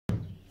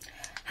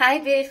Hi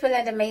beautiful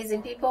and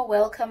amazing people,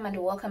 welcome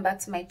back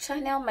to my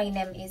channel. My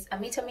name is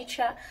Amito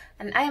Mitra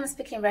and I am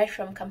speaking right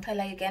from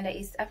Kampala, Uganda,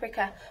 East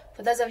Africa.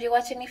 For those of you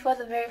watching me for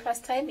the very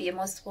first time, you're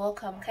most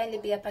welcome. Kindly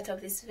be a part of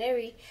this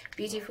very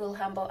beautiful,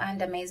 humble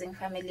and amazing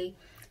family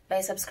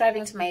by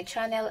subscribing to my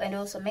channel, and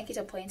also make it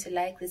a point to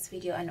like this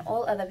video and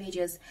all other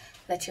videos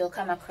that you'll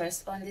come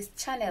across on this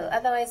channel.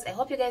 Otherwise, I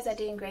hope you guys are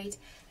doing great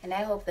and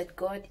I hope that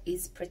God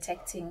is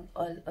protecting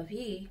all of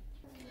you.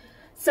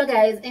 So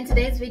guys, in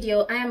today's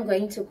video I am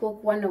going to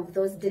cook one of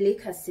those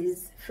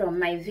delicacies from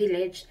my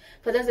village.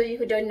 For those of you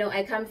who don't know,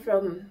 I come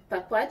from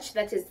Pakwach,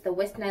 that is the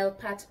West Nile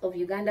part of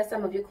Uganda.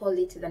 Some of you call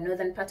it the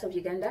northern part of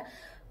Uganda,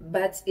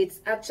 but it's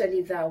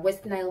actually the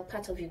West Nile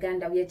part of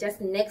Uganda. We are just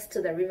next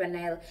to the River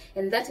Nile,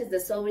 and that is the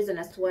sole reason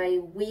as to why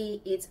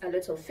we eat a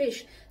lot of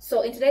fish.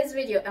 So in today's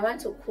video I want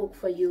to cook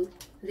for you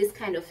this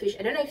kind of fish.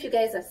 I don't know if you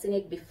guys have seen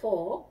it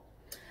before,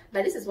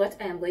 but this is what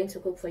I am going to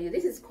cook for you.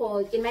 This is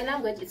called, in my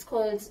language it's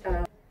called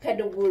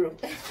pedoguru.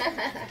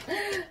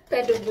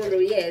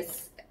 Pedoguru,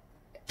 yes,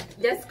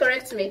 just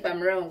correct me if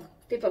I'm wrong,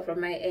 people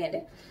from my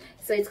end.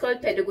 So it's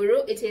called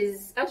pedoguru. It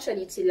is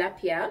actually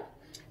tilapia,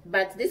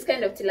 but this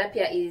kind of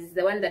tilapia is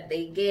the one that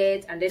they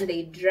get and then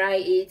they dry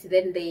it,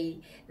 then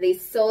they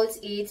salt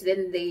it,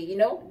 then they, you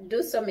know,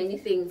 do so many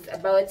things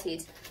about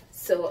it.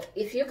 So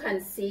if you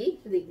can see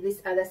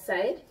this other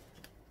side,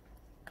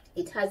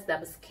 it has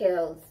the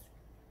scales.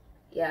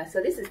 Yeah,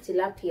 so this is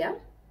tilapia.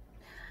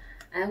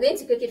 I'm going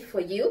to cook it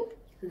for you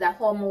the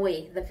home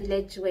way, the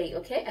village way.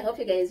 Okay, I hope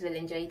you guys will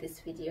enjoy this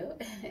video.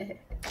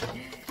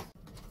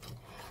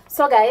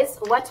 So guys,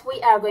 what we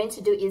are going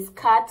to do is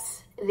cut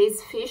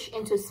this fish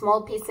into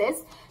small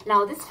pieces.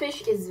 Now this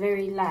fish is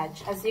very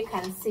large, as you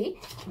can see,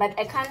 but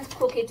I can't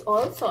cook it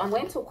all, so I'm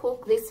going to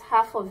cook this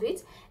half of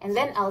it and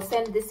then I'll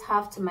send this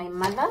half to my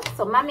mother.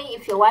 So mommy,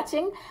 if you're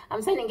watching,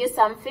 I'm sending you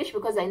some fish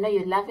because I know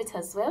you love it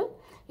as well.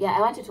 Yeah,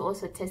 I want you to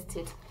also taste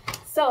it.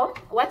 So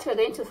what we're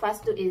going to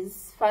first do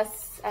is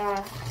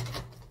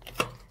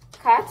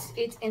cut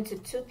it into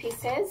 2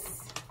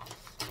 pieces.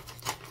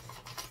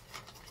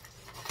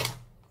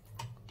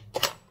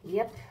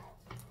 Yep,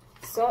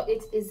 so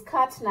it is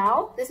cut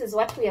now. This is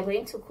what we are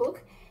going to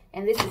cook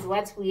and this is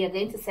what we are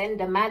going to send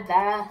the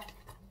mother.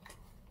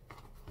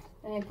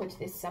 Let me put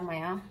this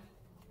somewhere.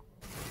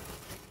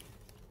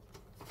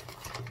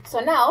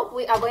 So now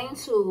we are going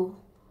to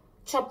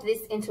chop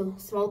this into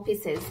small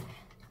pieces.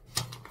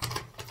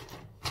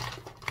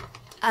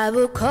 I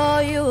will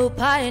call you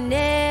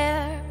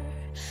pioneer.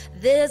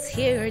 This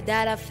here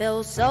that I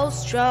feel so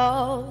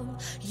strong.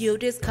 You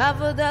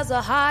discover there's a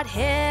heart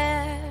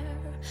here,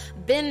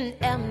 been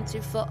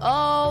empty for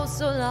oh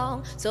so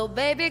long. So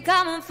baby,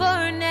 come on for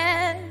an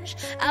edge.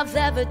 I've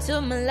ever to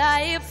my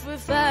life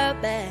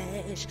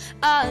refurbished.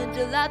 I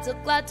do lots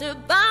of clutter,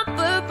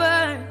 bumper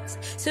burns.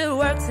 So it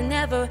works a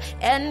never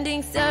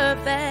ending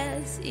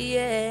surface.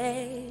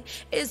 Yeah,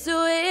 it's the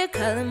way I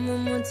call him.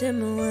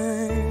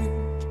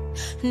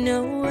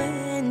 No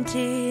end,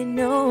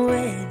 no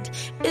end.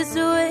 It's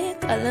the way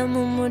I.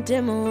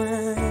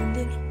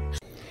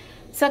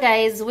 So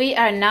guys, we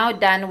are now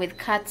done with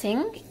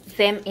cutting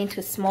them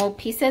into small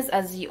pieces,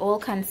 as you all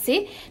can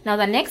see. Now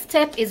the next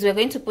step is we're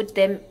going to put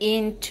them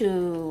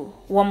into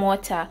warm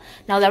water.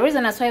 Now the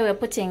reason that's why we're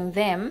putting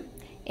them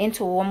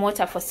into warm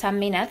water for some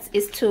minutes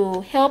is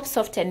to help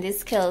soften these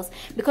scales,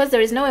 because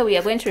there is no way we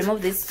are going to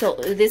remove these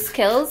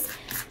scales.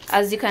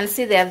 As you can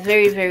see, they are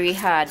very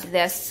hard. They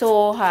are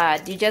so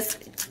hard.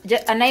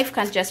 A knife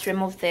can't just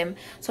remove them.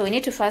 So we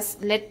need to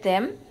first let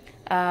them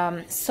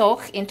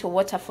soak into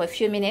water for a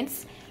few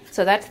minutes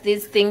so that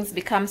these things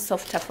become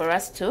softer for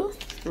us to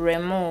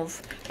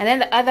remove. And then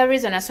the other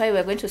reason as why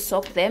we're going to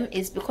soak them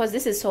is because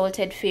this is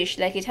salted fish,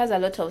 like it has a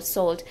lot of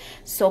salt.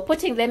 So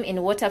putting them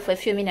in water for a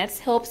few minutes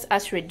helps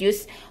us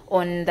reduce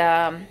on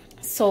the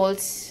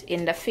salt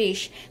in the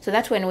fish, so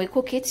that when we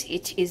cook it,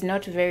 it is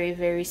not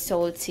very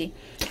salty.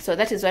 So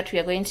that is what we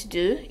are going to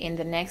do in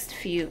the next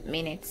few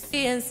minutes.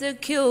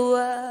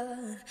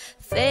 Insecure,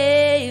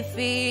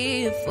 faithful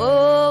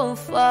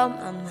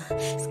from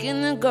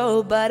skin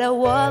girl, but I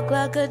walk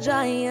like a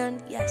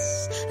giant.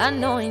 Yes,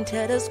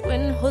 anointed as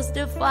queen who's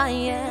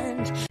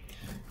defiant.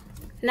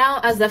 Now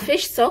as the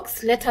fish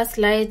soaks, let us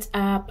light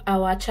up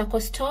our charcoal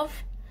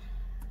stove.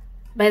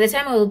 By the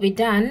time I will be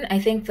done, I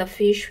think the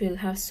fish will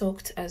have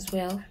soaked as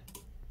well.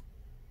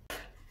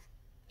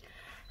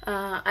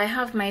 I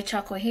have my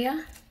charcoal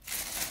here.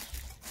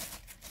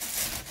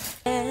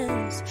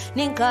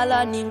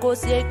 Ninkala ningo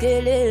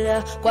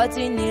sekelela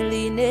kwati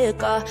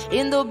nilineka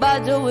in the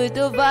battle with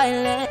the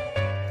violence.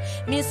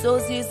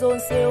 Misozi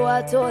zonse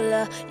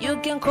watola. You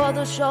can call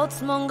the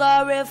shots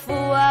mongare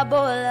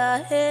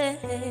fuabola. Hey,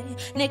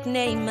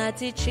 nickname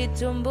ati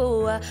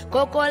chitumbua.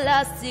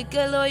 Coca-Cola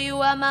sikelo,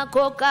 you are my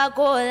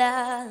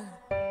Coca-Cola.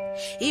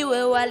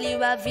 Iwe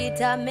waliwa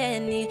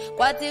vitamini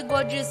kwati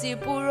gojisi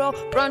puro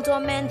pronto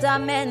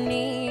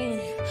mentameni.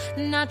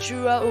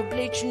 Natural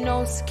bleach,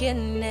 no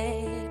skin.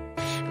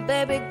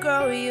 Baby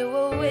girl, you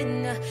a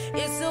winner.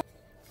 It's a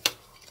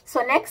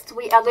So next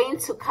we are going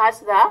to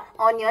cut the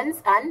onions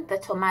and the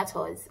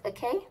tomatoes,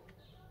 okay?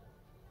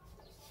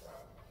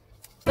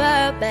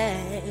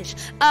 garbage.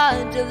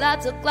 The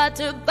lots of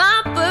clutter,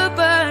 bumper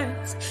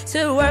burns.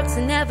 So works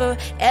a never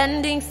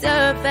ending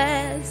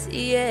surface.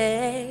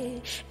 Yeah,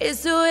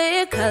 it's the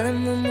way I call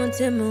him no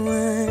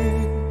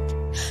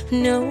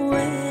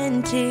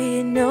end,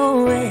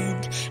 no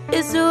end.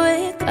 It's the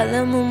way I call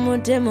him no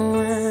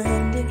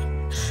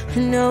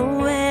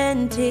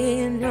end,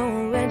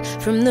 no end.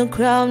 From the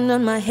crown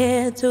on my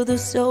head to the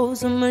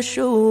soles of my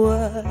shoe.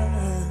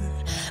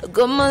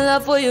 God, my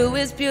love for you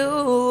is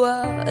pure.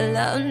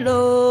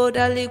 Landlord,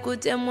 I live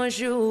with them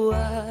sure.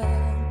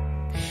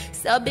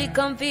 So be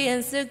comfy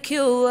and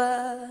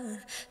secure.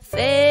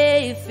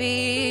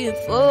 Faithful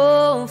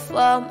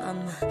for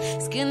mama.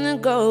 Skin a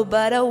girl,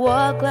 but I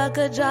walk like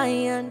a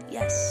giant.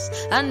 Yes,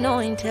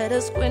 anointed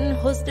as queen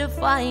who's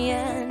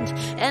defiant.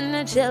 And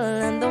I chill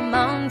on the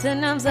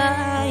mountain of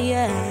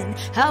Zion.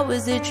 How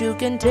is it you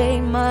can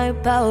take my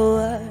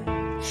power?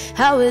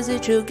 How is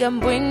it you can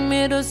bring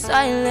me to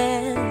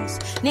silence?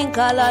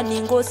 Ninkala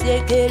ningo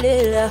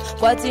sekelela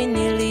kwati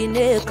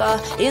nilineka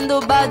in the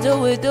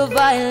battle with the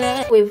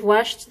violence. We've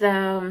washed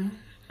the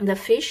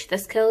fish. The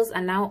scales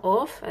are now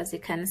off, as you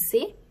can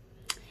see.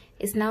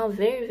 It's now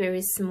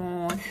very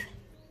smooth,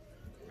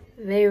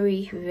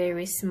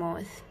 very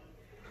smooth.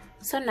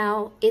 So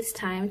now it's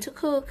time to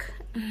cook.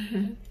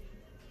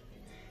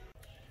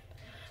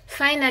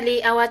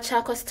 Finally, our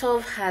charcoal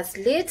stove has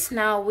lit.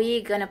 Now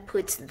we're gonna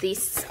put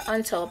this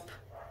on top.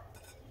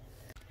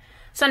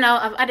 So now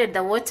I've added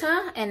the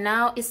water, and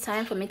now it's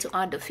time for me to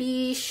add the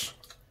fish.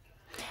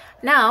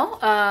 Now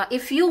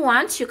if you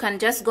want, you can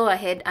just go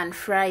ahead and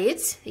fry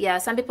it. Yeah,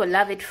 some people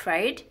love it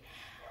fried,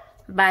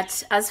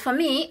 but as for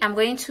me, I'm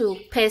going to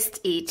paste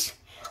it.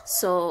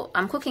 So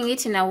I'm cooking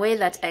it in a way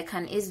that I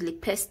can easily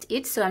paste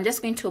it. So I'm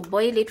just going to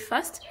boil it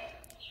first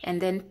and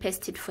then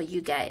paste it for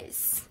you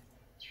guys.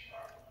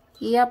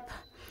 Yep,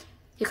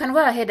 you can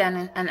go ahead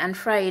and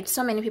fry it.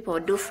 So many people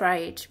do fry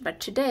it, but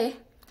today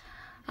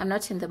I'm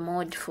not in the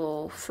mood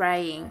for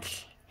frying.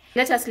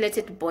 Let us let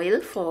it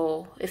boil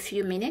for a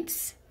few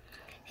minutes,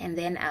 and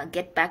then I'll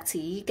get back to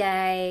you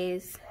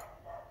guys.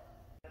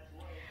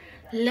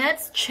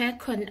 Let's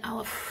check on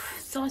our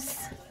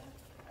sauce.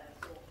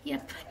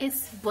 Yep,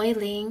 it's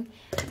boiling.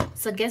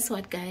 So guess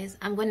what, guys?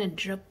 I'm gonna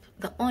drop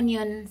the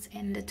onions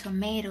and the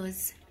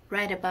tomatoes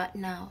right about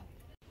now.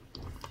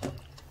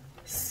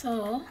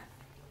 So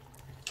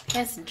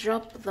let's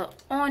drop the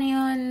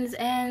onions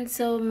and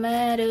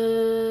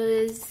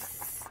tomatoes.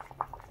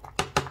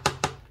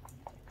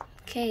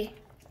 Okay.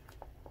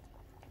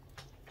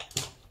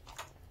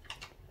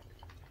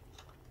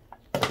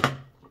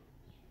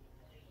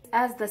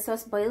 As the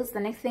sauce boils,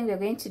 the next thing we're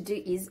going to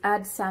do is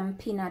add some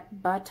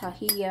peanut butter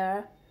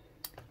here.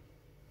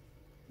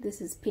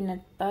 This is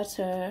peanut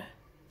butter.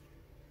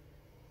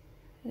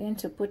 We're going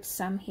to put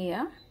some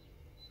here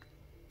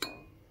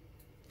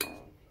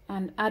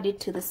and add it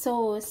to the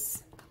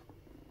sauce.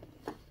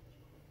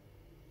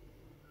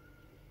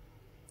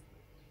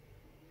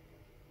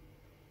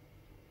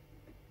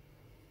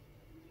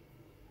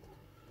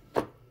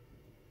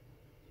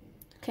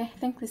 Okay, I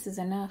think this is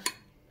enough.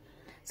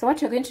 So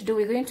what we're going to do,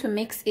 we're going to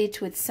mix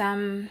it with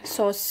some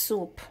sauce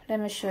soup. Let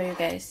me show you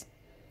guys.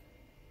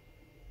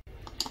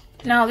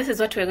 Now this is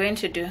what we're going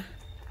to do.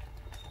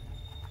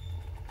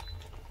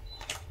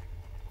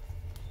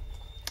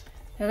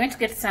 We're going to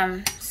get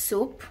some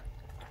soup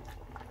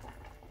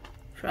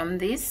from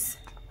this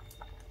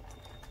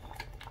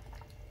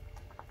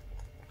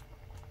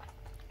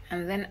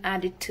and then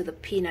add it to the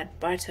peanut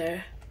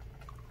butter.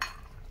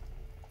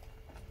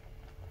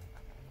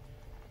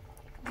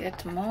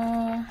 Get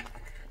more.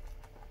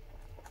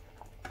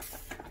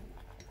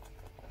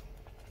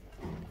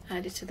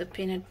 Add it to the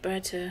peanut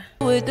butter.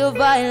 With the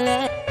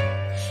violence,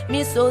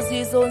 me so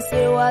season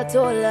say what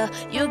all.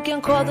 You can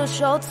call the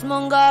shots,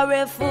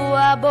 mongare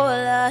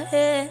fuabola.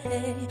 Hey,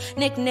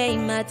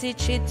 nickname ati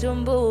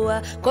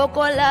chitumbua.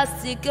 Coca-Cola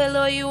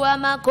sikelo, you are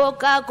my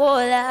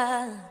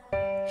Coca-Cola.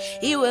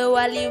 Iwe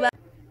waliwa.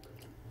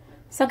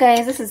 So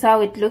guys, this is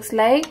how it looks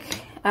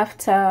like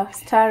after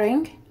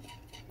stirring.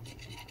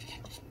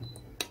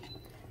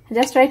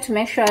 Just try to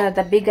make sure that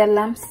the bigger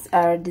lumps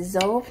are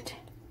dissolved.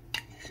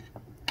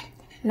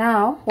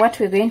 Now what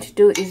we're going to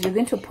do is we're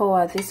going to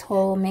pour this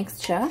whole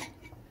mixture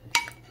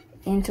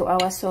into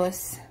our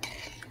sauce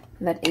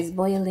that is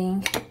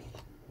boiling.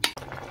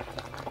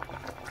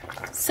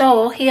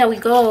 So here we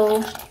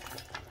go.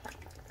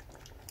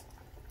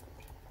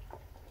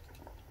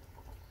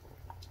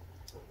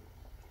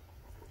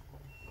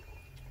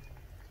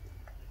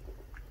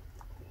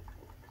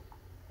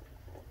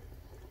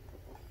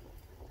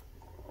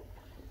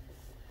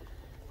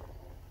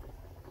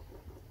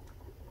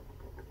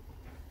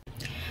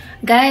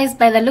 Guys,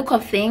 by the look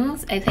of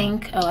things, I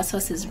think our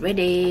sauce is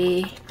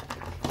ready.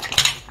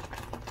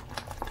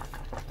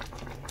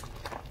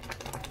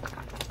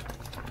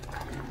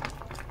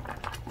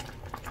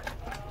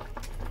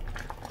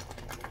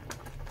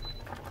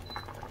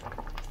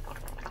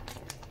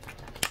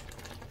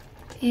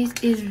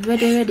 It is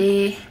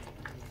ready.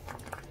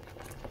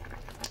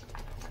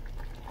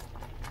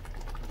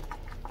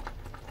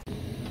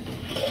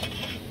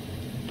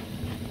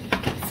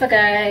 So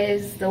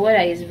guys, the water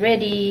is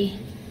ready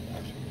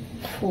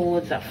for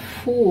the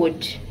food.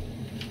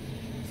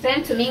 It's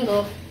time to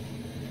mingle.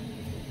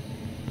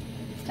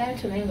 It's time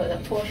to mingle the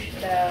posh.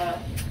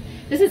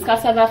 This is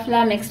cassava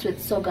flour mixed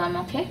with sorghum,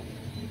 okay?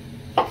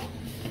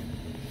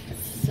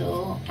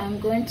 So I'm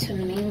going to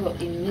mingle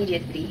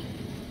immediately.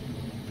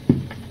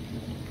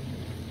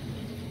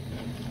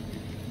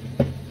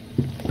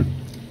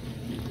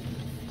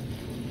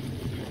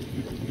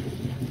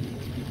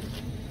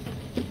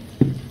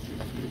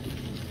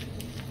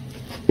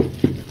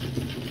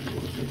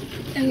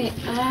 Let me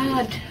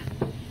add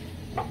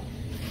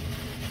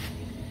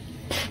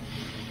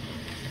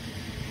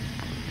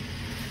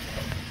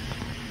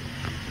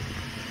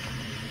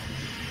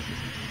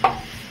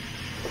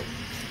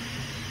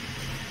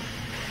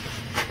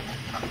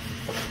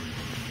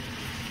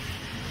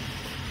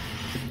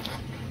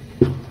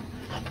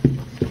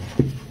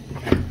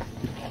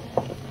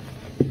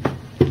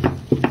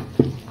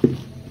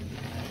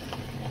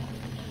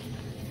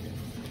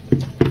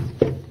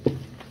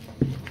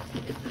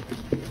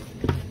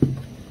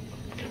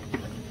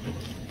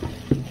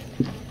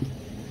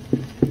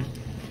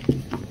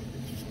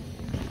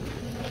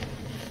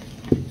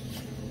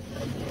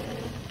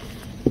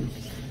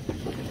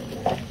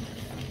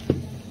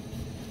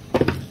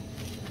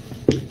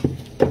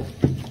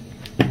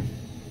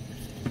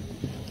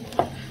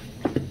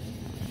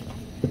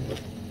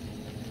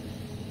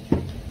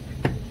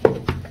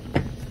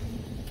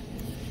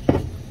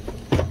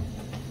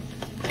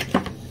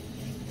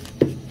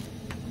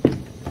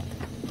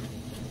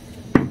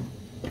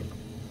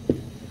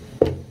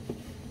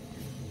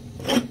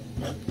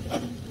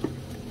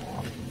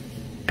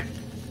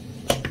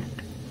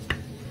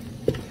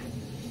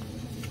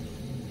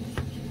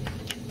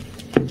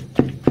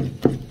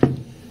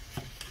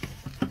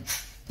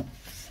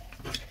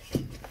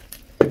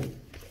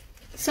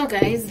So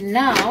guys,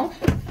 now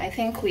I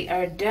think we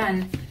are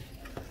done.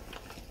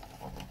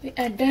 We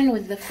are done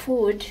with the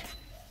food.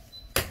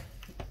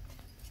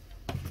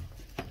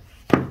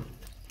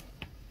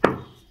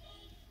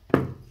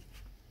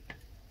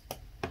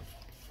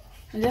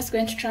 I'm just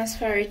going to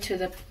transfer it to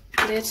the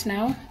plate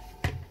now.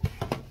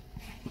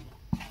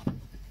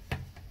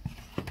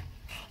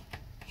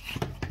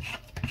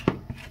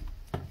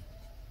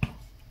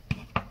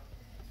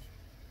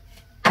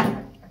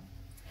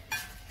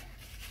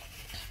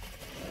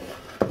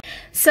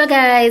 So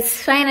guys,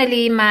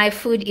 finally my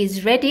food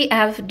is ready.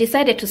 I've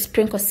decided to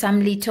sprinkle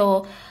some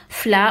little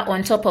flour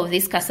on top of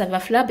this cassava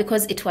flour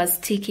because it was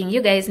sticking.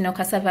 You guys know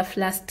cassava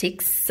flour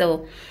sticks,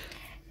 so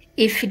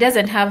if it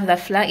doesn't have the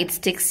flour, it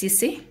sticks, you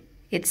see,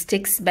 it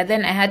sticks. But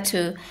then I had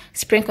to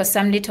sprinkle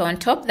some little on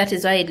top. That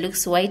is why it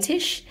looks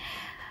whitish.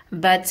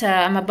 But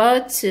I'm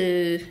about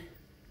to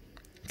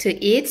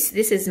eat.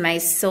 This is my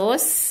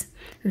sauce.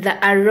 The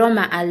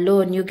aroma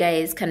alone, you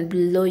guys, can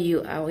blow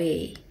you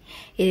away.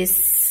 It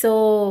is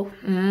so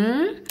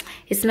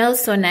it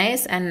smells so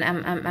nice, and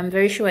I'm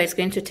very sure it's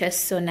going to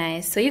taste so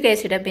nice. So you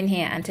guys should have been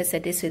here and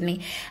tasted this with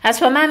me. As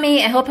for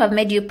mommy, I hope I've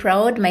made you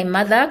proud. My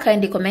mother,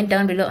 kindly comment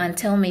down below and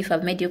tell me if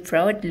I've made you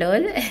proud.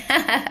 Lol.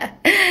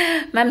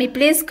 Mommy,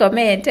 please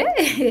comment.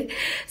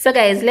 So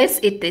guys, let's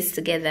eat this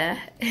together.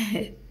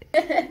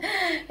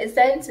 It's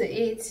time to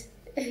eat.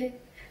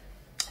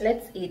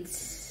 Let's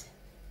eat.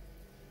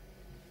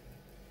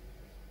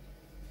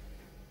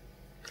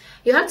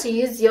 You have to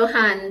use your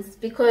hands,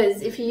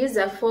 because if you use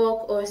a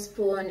fork or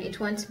spoon, it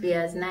won't be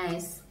as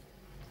nice.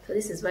 So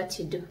this is what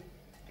you do.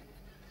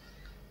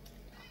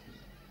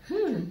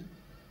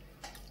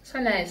 So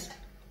nice.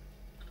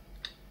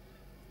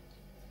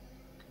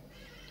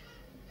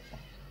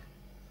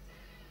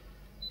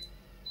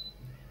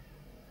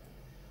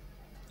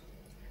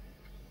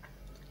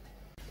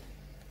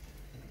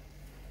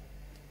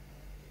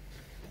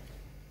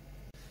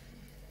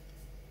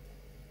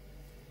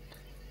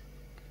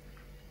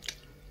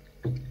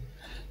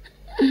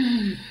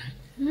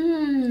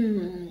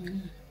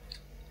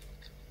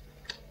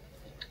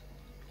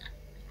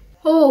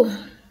 Oh,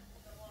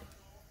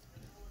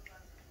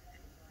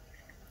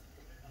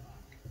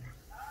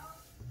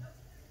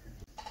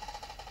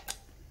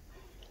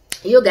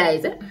 you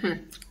guys,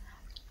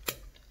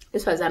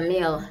 this was a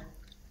meal.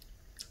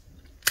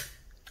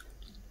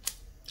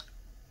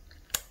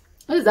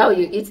 This is how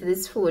you eat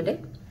this food.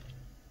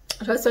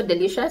 It was so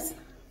delicious.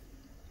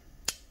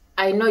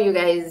 I know you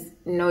guys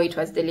know it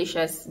was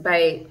delicious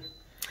by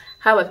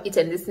how I've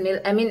eaten this meal.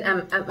 I mean,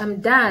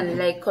 I'm done,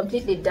 like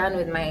completely done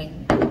with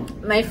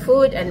my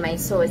food and my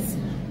sauce.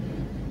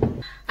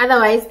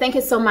 Otherwise, thank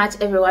you so much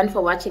everyone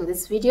for watching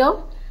this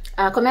video.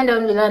 Comment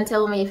down below and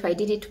tell me if I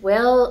did it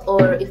well,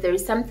 or if there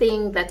is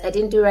something that I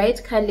didn't do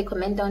right. Kindly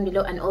comment down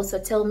below and also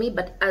tell me.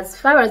 But as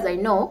far as I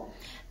know,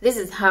 this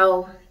is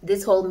how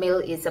this whole meal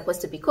is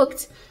supposed to be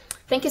cooked.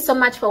 Thank you so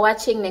much for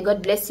watching. May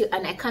God bless you,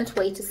 and I can't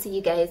wait to see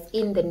you guys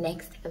in the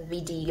next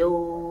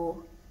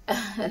video.